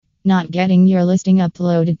Not getting your listing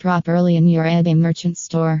uploaded properly in your eBay merchant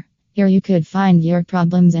store. Here you could find your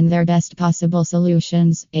problems and their best possible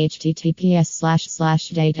solutions.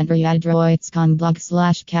 https://dateandreadroits.com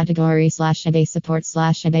blog/category/eBay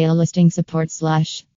support/eBay listing support/